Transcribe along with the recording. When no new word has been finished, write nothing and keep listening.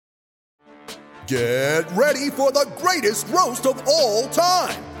Get ready for the greatest roast of all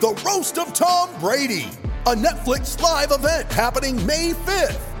time, the Roast of Tom Brady, a Netflix live event happening May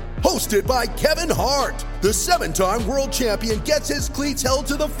 5th. Hosted by Kevin Hart, the 7-time world champion gets his cleats held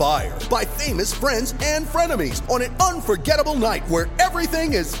to the fire by famous friends and frenemies on an unforgettable night where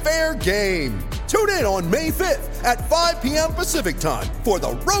everything is fair game. Tune in on May 5th at 5 p.m. Pacific time for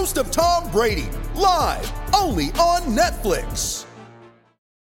the Roast of Tom Brady, live only on Netflix.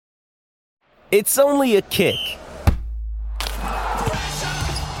 It's only a kick,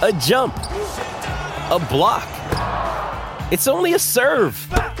 a jump, a block. It's only a serve.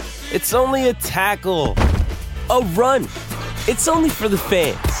 It's only a tackle, a run. It's only for the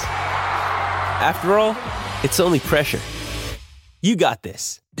fans. After all, it's only pressure. You got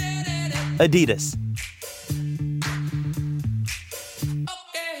this. Adidas.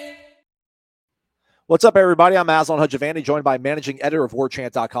 What's up, everybody? I'm Aslan Hajavani, joined by managing editor of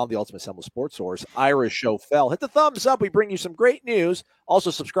WarChant.com, the ultimate Semble sports source, Ira Schofel. Hit the thumbs up. We bring you some great news.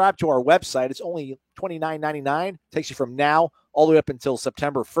 Also, subscribe to our website. It's only $29.99. Takes you from now all the way up until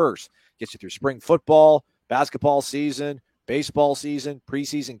September 1st. Gets you through spring football, basketball season, baseball season,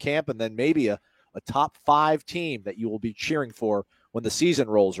 preseason camp, and then maybe a top 5 team that you will be cheering for when the season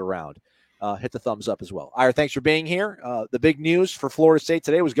rolls around. Hit the thumbs up as well. Ira, thanks for being here. The big news for Florida State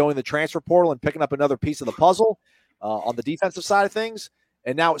today was going to the transfer portal and picking up another piece of the puzzle on the defensive side of things.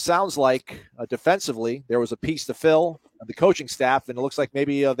 And now it sounds like defensively there was a piece to fill the coaching staff, and it looks like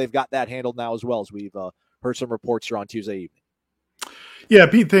maybe they've got that handled now as well, as we've heard some reports here on Tuesday evening. Yeah,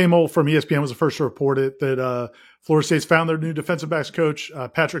 Pete Thamel from ESPN was the first to report it, that Florida State's found their new defensive backs coach,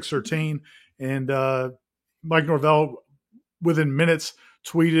 Patrick Surtain, and Mike Norvell, within minutes,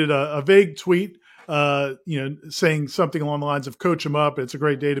 tweeted a vague tweet, saying something along the lines of "Coach him up. It's a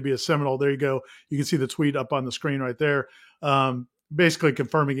great day to be a Seminole." There you go. You can see the tweet up on the screen right there, basically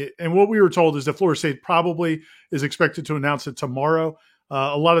confirming it. And what we were told is that Florida State probably is expected to announce it tomorrow.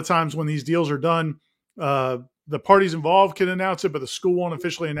 A lot of times when these deals are done, the parties involved can announce it, but the school won't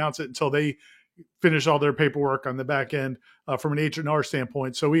officially announce it until they finish all their paperwork on the back end from an HR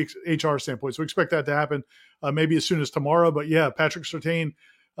standpoint. So we expect that to happen maybe as soon as tomorrow. But yeah, Patrick Surtain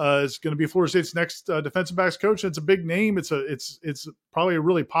is going to be Florida State's next defensive backs coach. It's a big name. It's probably a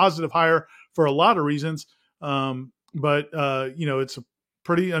really positive hire for a lot of reasons. But it's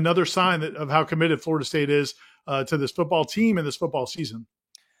another sign of how committed Florida State is to this football team and this football season.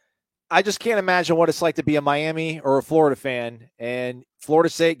 I just can't imagine what it's like to be a Miami or a Florida fan, and Florida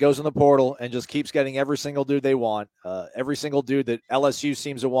State goes in the portal and just keeps getting every single dude they want, every single dude that LSU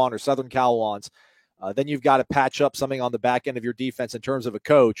seems to want or Southern Cal wants. Then you've got to patch up something on the back end of your defense in terms of a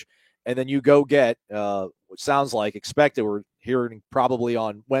coach, and then you go get what sounds like expected. We're hearing probably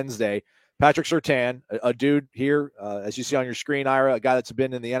on Wednesday, Patrick Surtain, a dude here, as you see on your screen, Ira, a guy that's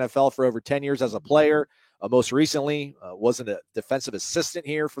been in the NFL for over 10 years as a player. Most recently, wasn't a defensive assistant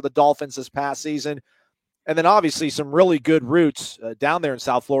here for the Dolphins this past season. And then obviously some really good roots down there in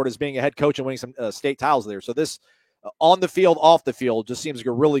South Florida as being a head coach and winning some state titles there. So this on the field, off the field, just seems like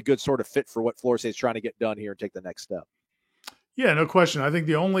a really good sort of fit for what Florida State's trying to get done here and take the next step. Yeah, no question. I think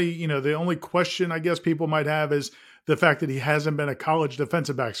the only question I guess people might have is the fact that he hasn't been a college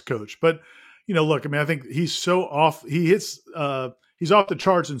defensive backs coach. But, look, I think he's so off. He's off the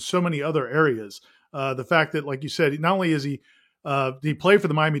charts in so many other areas. The fact that, like you said, not only is he played for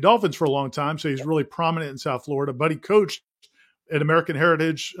the Miami Dolphins for a long time, so he's really prominent in South Florida, but he coached at American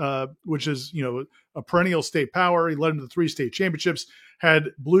Heritage, which is, a perennial state power. He led them to 3 state championships, had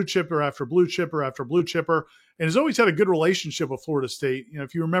blue chipper after blue chipper after blue chipper, and has always had a good relationship with Florida State.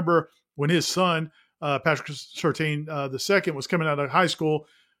 If you remember when his son, Patrick Surtain II, was coming out of high school,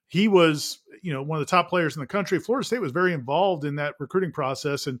 he was, one of the top players in the country. Florida State was very involved in that recruiting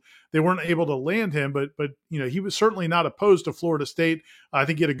process, and they weren't able to land him. But he was certainly not opposed to Florida State. I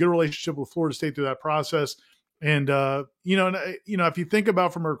think he had a good relationship with Florida State through that process. And if you think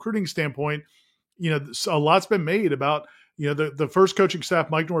about from a recruiting standpoint, a lot's been made about the first coaching staff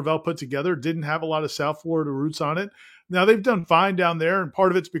Mike Norvell put together didn't have a lot of South Florida roots on it. Now they've done fine down there, and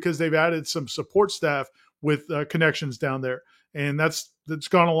part of it's because they've added some support staff with connections down there. And that's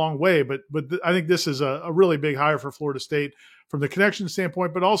gone a long way. But I think this is a really big hire for Florida State from the connection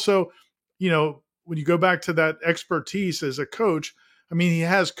standpoint. But also, when you go back to that expertise as a coach, he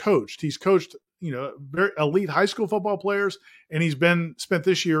has coached. He's coached, very elite high school football players, and he's spent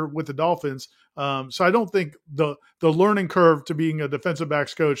this year with the Dolphins. So I don't think the learning curve to being a defensive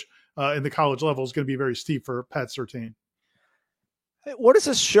backs coach in the college level is going to be very steep for Pat Surtain. What does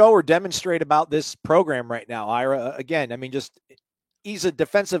this show or demonstrate about this program right now, Ira? Again, just he's a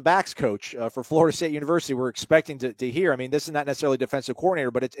defensive backs coach for Florida State University. We're expecting to hear. I mean, this is not necessarily a defensive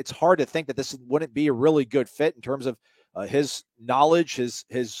coordinator, but it's hard to think that this wouldn't be a really good fit in terms of his knowledge, his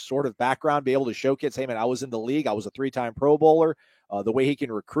sort of background, be able to show kids, hey, man, I was in the league. I was a 3-time Pro Bowler. The way he can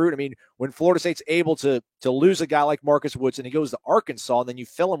recruit. I mean, when Florida State's able to lose a guy like Marcus Woodson, he goes to Arkansas, and then you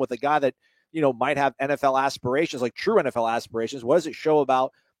fill him with a guy that, might have NFL aspirations, like true NFL aspirations. What does it show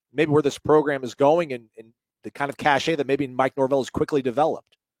about maybe where this program is going and the kind of cachet that maybe Mike Norvell has quickly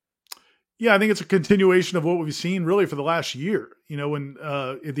developed? Yeah, I think it's a continuation of what we've seen really for the last year. When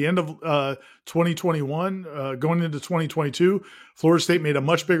at the end of 2021, going into 2022, Florida State made a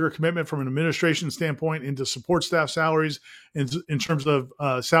much bigger commitment from an administration standpoint into support staff salaries in terms of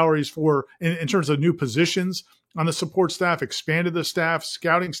salaries in terms of new positions on the support staff, expanded the staff,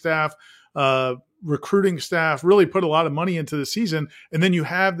 scouting staff, recruiting staff, really put a lot of money into the season. And then you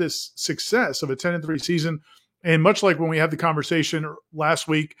have this success of a 10-3 season. And much like when we had the conversation last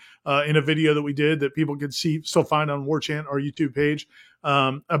week in a video that we did that people can still find on War Chant, our YouTube page,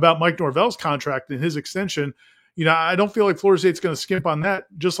 about Mike Norvell's contract and his extension, I don't feel like Florida State's going to skimp on that,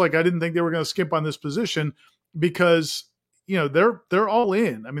 just like I didn't think they were going to skimp on this position because, they're all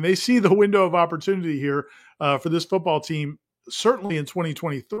in. I mean, they see the window of opportunity here for this football team, certainly in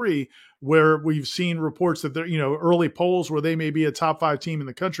 2023, where we've seen reports that they're, early polls where they may be a top 5 team in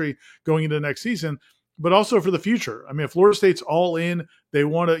the country going into the next season. But also for the future. I mean, if Florida State's all in, they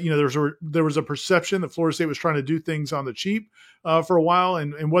want to, there was a perception that Florida State was trying to do things on the cheap for a while.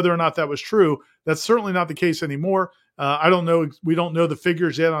 And whether or not that was true, that's certainly not the case anymore. I don't know. We don't know the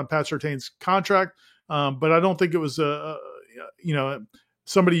figures yet on Pat Surtain's contract. But I don't think it was,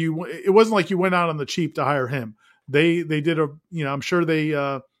 somebody it wasn't like you went out on the cheap to hire him. They did I'm sure they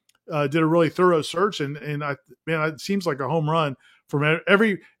did a really thorough search and it seems like a home run from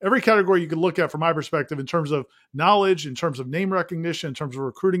every category you could look at from my perspective in terms of knowledge, in terms of name recognition, in terms of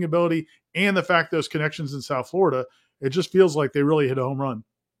recruiting ability, and the fact those connections in South Florida. It just feels like they really hit a home run.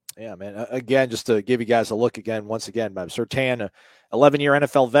 Yeah, man. Again, just to give you guys a look once again, Surtain, 11-year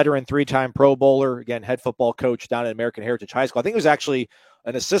NFL veteran, 3-time Pro Bowler, again, head football coach down at American Heritage High School. I think he was actually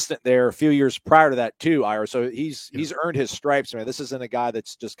an assistant there a few years prior to that too, Ira. So he's earned his stripes. Man, this isn't a guy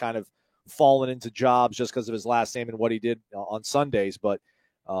that's just kind of fallen into jobs just because of his last name and what he did on Sundays. But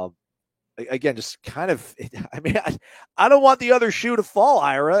again, just kind of, I don't want the other shoe to fall,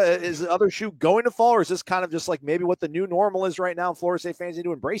 Ira. Is the other shoe going to fall, or is this kind of just like maybe what the new normal is right now? Florida State fans need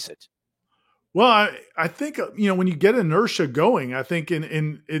to embrace it. Well, I think, when you get inertia going, I think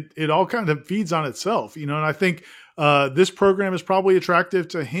it all kind of feeds on itself, and I think this program is probably attractive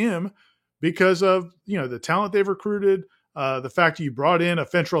to him because of, the talent they've recruited, the fact that you brought in a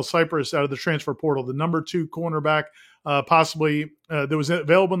Fentrell Cypress out of the transfer portal, the number 2 cornerback, possibly that was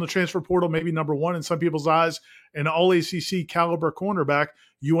available in the transfer portal, maybe number 1 in some people's eyes, an all-ACC caliber cornerback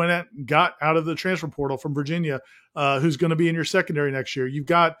you went out and got out of the transfer portal from Virginia, who's going to be in your secondary next year. You've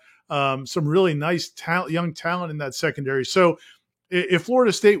got some really nice young talent in that secondary. So if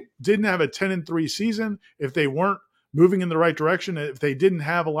Florida State didn't have a 10-3 season, if they weren't moving in the right direction, if they didn't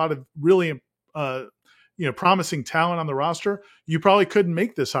have a lot of really promising talent on the roster, you probably couldn't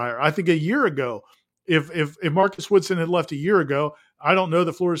make this hire. I think a year ago, if Marcus Woodson had left a year ago, I don't know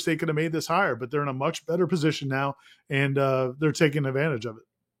that Florida State could have made this hire, but they're in a much better position now, and they're taking advantage of it.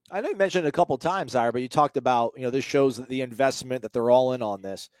 I know you mentioned it a couple of times, Ira, but you talked about, this shows that the investment, that they're all in on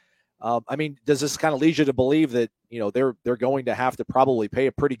this. Does this kind of lead you to believe that, they're going to have to probably pay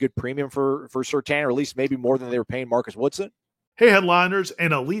a pretty good premium for Surtain, or at least maybe more than they were paying Marcus Woodson? Hey, headliners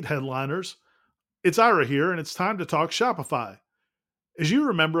and elite headliners. It's Ira here, and it's time to talk Shopify. As you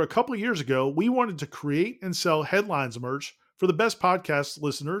remember, a couple of years ago, we wanted to create and sell headlines merch for the best podcast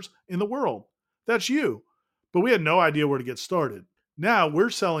listeners in the world. That's you. But we had no idea where to get started. Now we're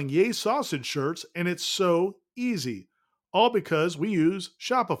selling Yay Sausage shirts, and it's so easy. All because we use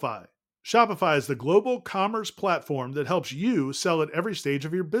Shopify. Shopify is the global commerce platform that helps you sell at every stage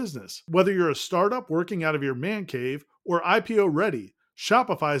of your business. Whether you're a startup working out of your man cave or IPO ready,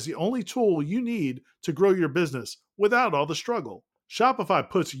 Shopify is the only tool you need to grow your business without all the struggle. Shopify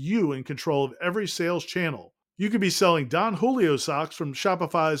puts you in control of every sales channel. You could be selling Don Julio socks from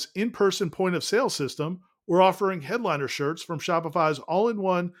Shopify's in-person point-of-sale system or offering headliner shirts from Shopify's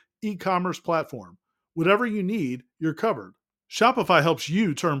all-in-one e-commerce platform. Whatever you need, you're covered. Shopify helps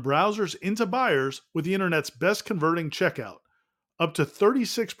you turn browsers into buyers with the internet's best converting checkout, up to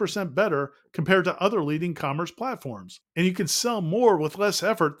 36% better compared to other leading commerce platforms. And you can sell more with less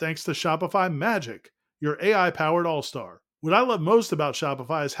effort thanks to Shopify Magic, your AI-powered all-star. What I love most about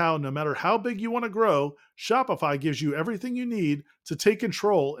Shopify is how, no matter how big you want to grow, Shopify gives you everything you need to take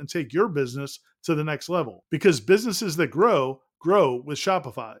control and take your business to the next level. Because businesses that grow, grow with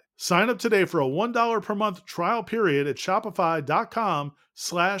Shopify. Sign up today for a $1 per month trial period at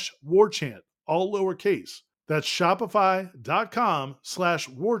shopify.com/warchant, all lowercase. That's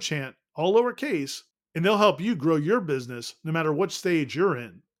shopify.com/warchant, all lowercase, and they'll help you grow your business no matter what stage you're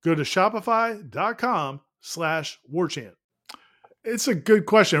in. Go to shopify.com/warchant. It's a good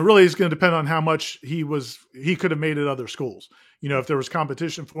question. It really is going to depend on how much he could have made at other schools. If there was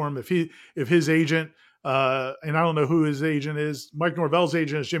competition for him, if his agent, and I don't know who his agent is. Mike Norvell's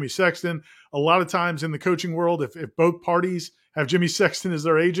agent is Jimmy Sexton. A lot of times in the coaching world, if both parties have Jimmy Sexton as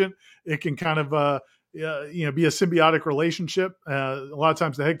their agent, it can kind of be a symbiotic relationship. A lot of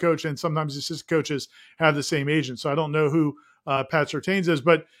times the head coach and sometimes the assistant coaches have the same agent. So I don't know who Pat Surtain's is,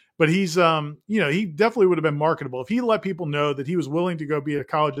 but he's he definitely would have been marketable if he let people know that he was willing to go be a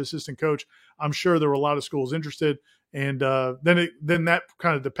college assistant coach. I'm sure there were a lot of schools interested, and then that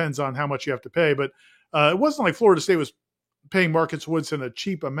kind of depends on how much you have to pay. But it wasn't like Florida State was paying Marcus Woodson a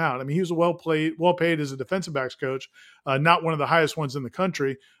cheap amount. I mean, he was well paid as a defensive backs coach, not one of the highest ones in the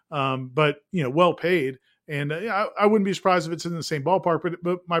country, but well paid. And I wouldn't be surprised if it's in the same ballpark.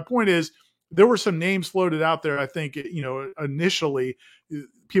 But my point is, there were some names floated out there. I think initially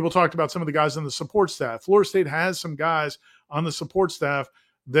people talked about some of the guys on the support staff. Florida State has some guys on the support staff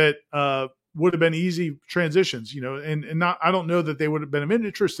that would have been easy transitions, and not, I don't know that they would have been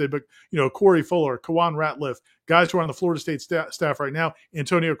interested, but, Corey Fuller, Kawan Ratliff, guys who are on the Florida State staff right now,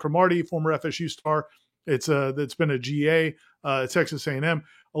 Antonio Cromartie, former FSU star. That's been a GA at Texas A&M.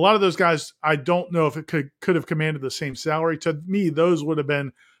 A lot of those guys, I don't know if it could have commanded the same salary. To me, those would have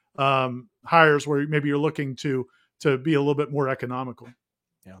been hires where maybe you're looking to be a little bit more economical.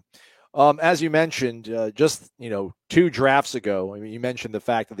 Yeah. As you mentioned, just 2 drafts ago, I mean, you mentioned the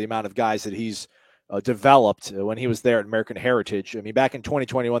fact of the amount of guys that he's developed when he was there at American Heritage. I mean, back in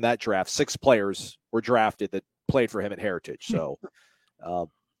 2021, that draft, 6 players were drafted that played for him at Heritage. So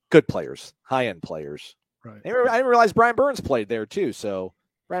good players, high-end players. Right. I didn't realize Brian Burns played there too. So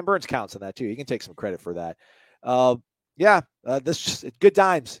Brian Burns counts on that too. He can take some credit for that. This good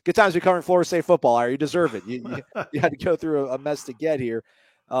times. Good times recovering Florida State football. You deserve it. You had to go through a mess to get here.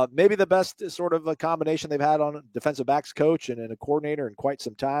 Maybe the best sort of a combination they've had on a defensive backs coach and a coordinator in quite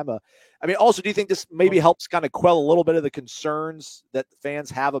some time. Also, do you think this maybe helps kind of quell a little bit of the concerns that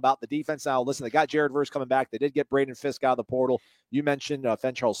fans have about the defense? Now, listen, they got Jared Verse coming back. They did get Braden Fisk out of the portal. You mentioned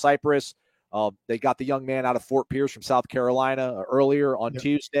Fenchel Cypress. They got the young man out of Fort Pierce from South Carolina earlier on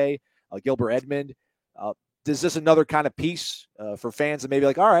Tuesday, Gilbert Edmond. Is this another kind of piece for fans that maybe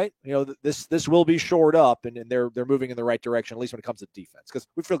like, all right, this will be shored up and they're moving in the right direction, at least when it comes to defense, because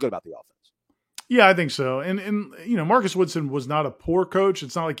we feel good about the offense. Yeah, I think so. And Marcus Woodson was not a poor coach.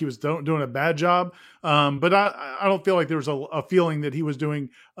 It's not like he was doing a bad job. But I don't feel like there was a feeling that he was doing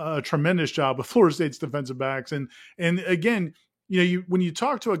a tremendous job with Florida State's defensive backs. And again, when you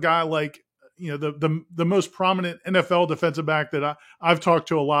talk to a guy like, the most prominent NFL defensive back that I've talked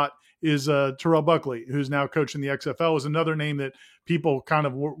to a lot is Terrell Buckley, who's now coaching the XFL, is another name that people kind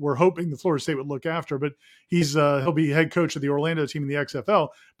of were hoping the Florida State would look after, but he'll be head coach of the Orlando team in the XFL.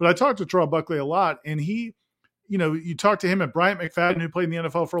 But I talked to Terrell Buckley a lot, and he, you talk to him and Bryant McFadden, who played in the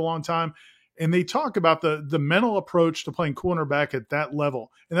NFL for a long time, and they talk about the mental approach to playing cornerback at that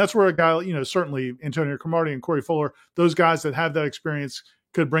level. And that's where a guy, certainly Antonio Cromartie and Corey Fuller, those guys that have that experience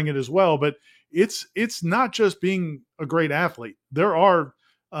could bring it as well. But it's not just being a great athlete. There are,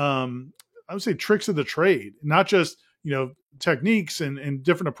 I would say, tricks of the trade, not just, techniques and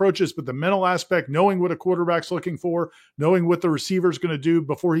different approaches, but the mental aspect, knowing what a quarterback's looking for, knowing what the receiver's going to do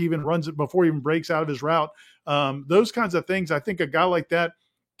before he even runs it, before he even breaks out of his route. Those kinds of things. I think a guy like that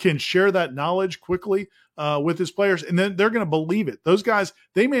can share that knowledge quickly with his players, and then they're going to believe it. Those guys,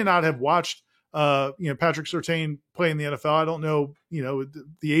 they may not have watched Patrick Surtain play in the NFL. I don't know,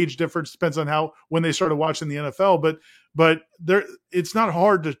 the age difference depends on when they started watching the NFL, but there, it's not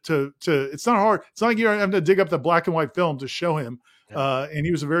hard it's not hard. It's not like you're having to dig up the black and white film to show him. And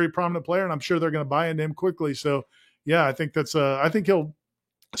he was a very prominent player, and I'm sure they're going to buy into him quickly. So yeah, I think I think he'll,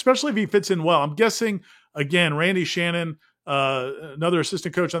 especially if he fits in well. I'm guessing again, Randy Shannon, another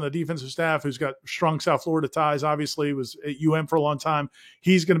assistant coach on the defensive staff who's got strong South Florida ties, obviously was at UM for a long time.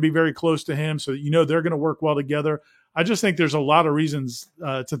 He's going to be very close to him. So, they're going to work well together. I just think there's a lot of reasons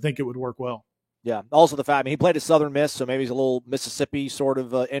to think it would work well. Yeah. Also the fact, he played at Southern Miss, so maybe he's a little Mississippi sort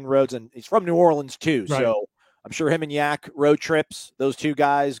of inroads, and he's from New Orleans too. Right. So I'm sure him and Yak road trips, those two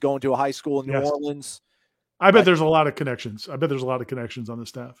guys going to a high school in New Orleans. I bet there's a lot of connections. on the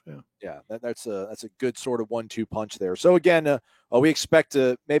staff. Yeah. That's a good sort of 1-2 punch there. So again, we expect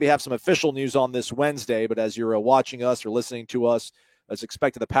to maybe have some official news on this Wednesday, but as you're watching us or listening to us, it's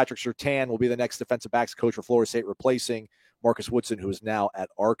expected that Patrick Surtain will be the next defensive backs coach for Florida State, replacing Marcus Woodson, who is now at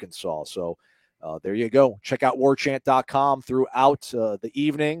Arkansas. So there you go. Check out warchant.com throughout the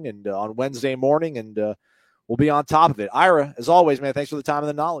evening and on Wednesday morning, and we'll be on top of it. Ira, as always, man, thanks for the time and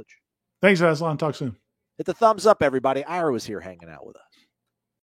the knowledge. Thanks, Aslan. Talk soon. Hit the thumbs up, everybody. Ira was here hanging out with us.